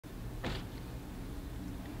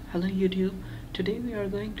Hello YouTube. Today we are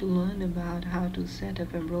going to learn about how to set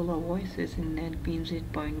up MBROLA voices in NetBeans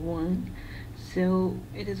 8.1. So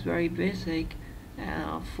it is very basic.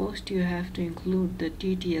 First you have to include the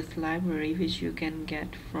TTS library, which you can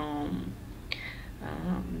get from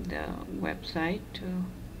the website.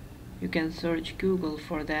 You can search Google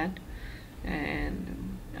for that,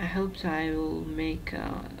 and I hope I will make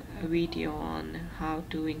a video on how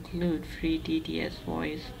to include free TTS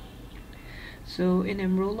voice. So in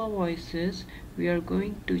MBROLA voices we are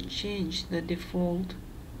going to change the default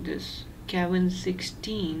this Kevin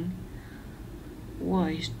 16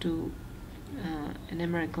 voice to an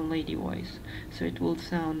American lady voice, so it will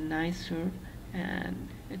sound nicer and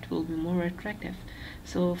it will be more attractive.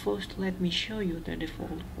 So first let me show you the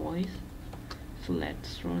default voice. So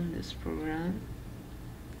let's run this program.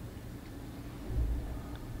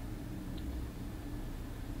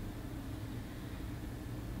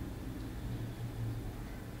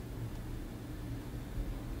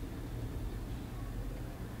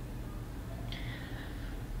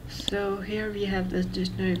 So here we have this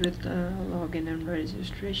dictionary with login and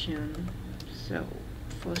registration. So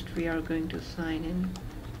first we are going to sign in,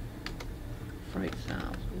 for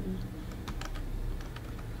example.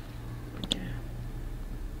 Okay.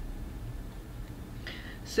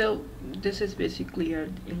 So this is basically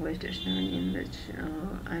an English dictionary in which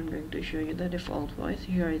I'm going to show you the default voice.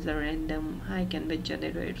 Here is a random icon which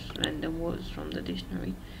generates random words from the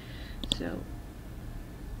dictionary. So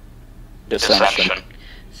Deception.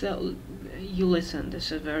 So you listen, this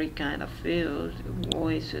is very kind of weird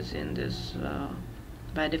voices in this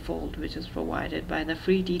by default, which is provided by the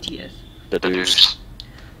free TTS. Deduce.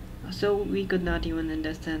 So we could not even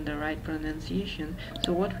understand the right pronunciation.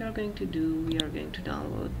 So what we are going to do, we are going to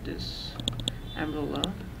download this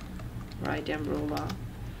MBROLA, right, MBROLA,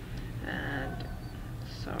 and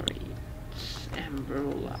sorry, it's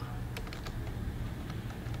MBROLA.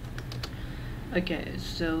 Okay,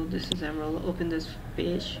 so this is MBROLA. Open this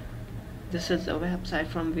page. This is a website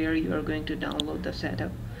from where you are going to download the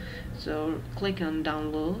setup. So click on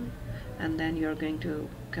download, and then you are going to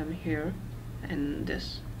come here and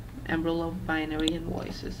this MBROLA binary and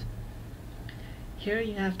voices. Here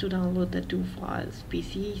you have to download the two files,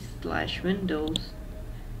 PC/Windows,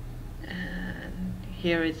 and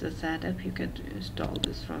here is the setup. You can install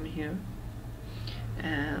this from here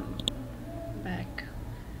and back.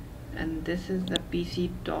 And this is the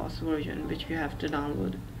PC-DOS version which you have to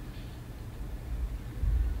download.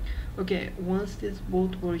 Okay, once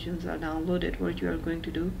both versions are downloaded, what you are going to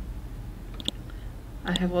do,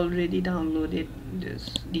 I have already downloaded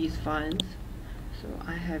these files, so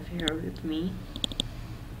I have here with me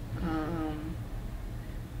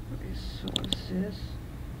resources.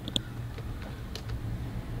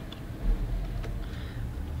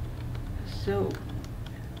 So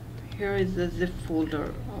here is the zip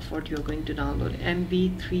folder of what you're going to download,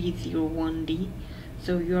 MB301D.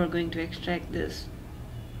 So you are going to extract this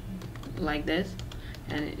like this,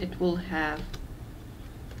 and it will have,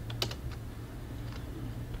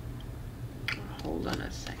 hold on a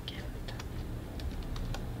second.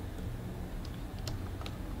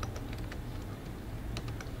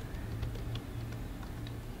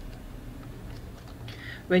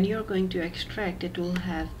 When you're going to extract, it will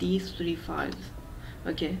have these three files.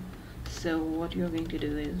 Okay, so what you're going to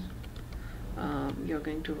do is you're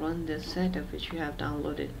going to run this setup which you have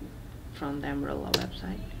downloaded from the MBROLA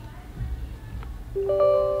website.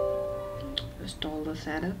 Install the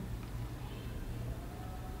setup.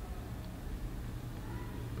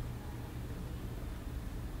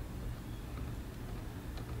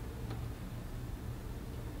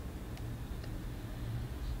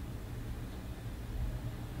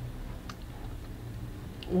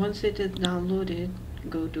 Once it is downloaded,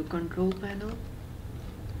 go to control panel,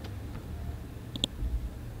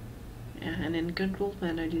 and in control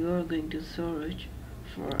panel you are going to search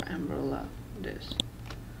for MBROLA this.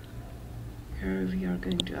 Here we are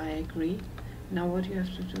going to I agree. Now what you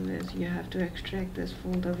have to do is you have to extract this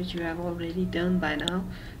folder which you have already done by now.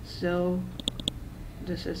 So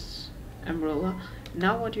this is MBROLA.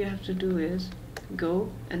 Now what you have to do is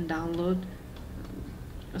go and download,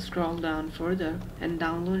 scroll down further and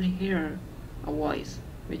download here a voice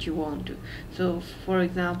which you want to. So for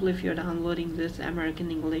example, if you're downloading this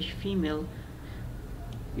American English female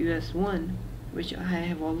US1, which I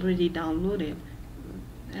have already downloaded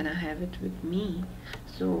and I have it with me,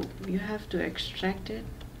 so you have to extract it.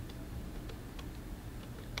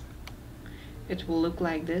 It will look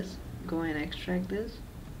like this. Go and extract this.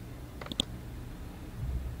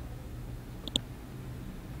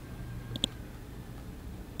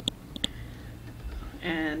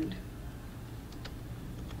 And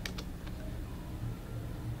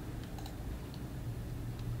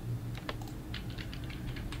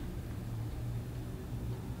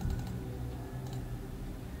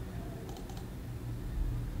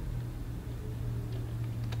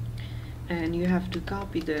and you have to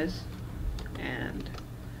copy this and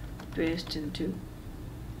paste into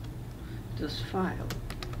this file,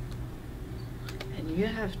 and you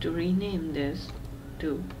have to rename this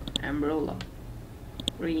to MBROLA.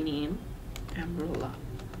 Rename MBROLA.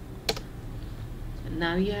 And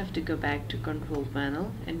now you have to go back to control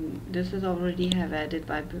panel, and this is already have added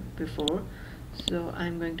by before, so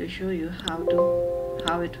I'm going to show you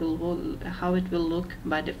how it will look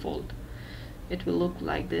by default. It will look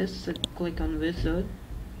like this. So click on wizard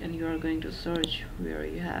and you are going to search where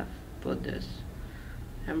you have put this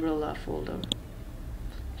MBROLA folder.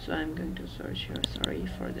 So I'm going to search here, sorry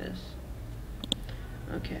for this.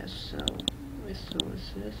 Okay, so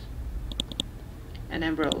resources and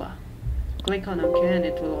MBROLA. Click on OK and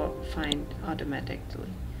it will find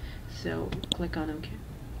automatically. So click on OK,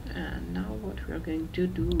 and now what we are going to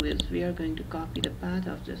do is we are going to copy the path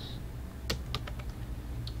of this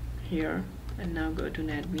here, and now go to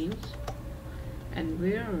NetBeans, and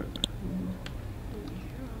where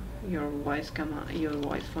your voice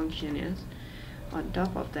function is, on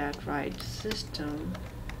top of that write system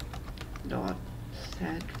dot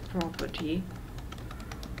set property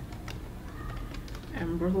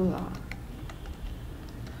MBROLA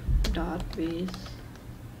dot base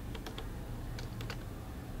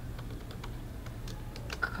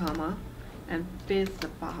comma and paste the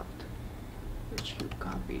path which you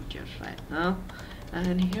copied just right now,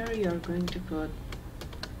 and here you are going to put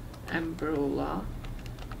MBROLA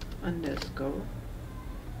underscore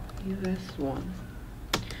US1.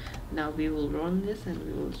 Now we will run this and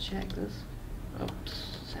we will check this.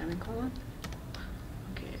 Oops, semicolon.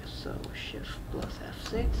 Okay, so shift plus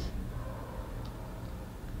F6.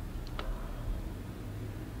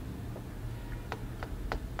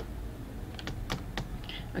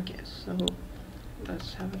 Okay, so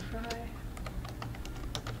let's have a try.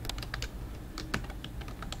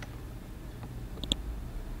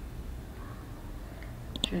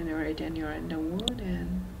 Generate any random word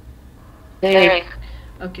and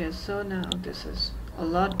okay, so now this is a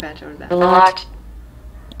lot better than that.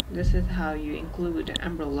 This is how you include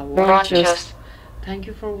MBROLA voices. Thank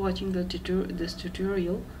you for watching this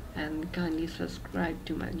tutorial, and kindly subscribe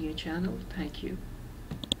to my new channel. Thank you.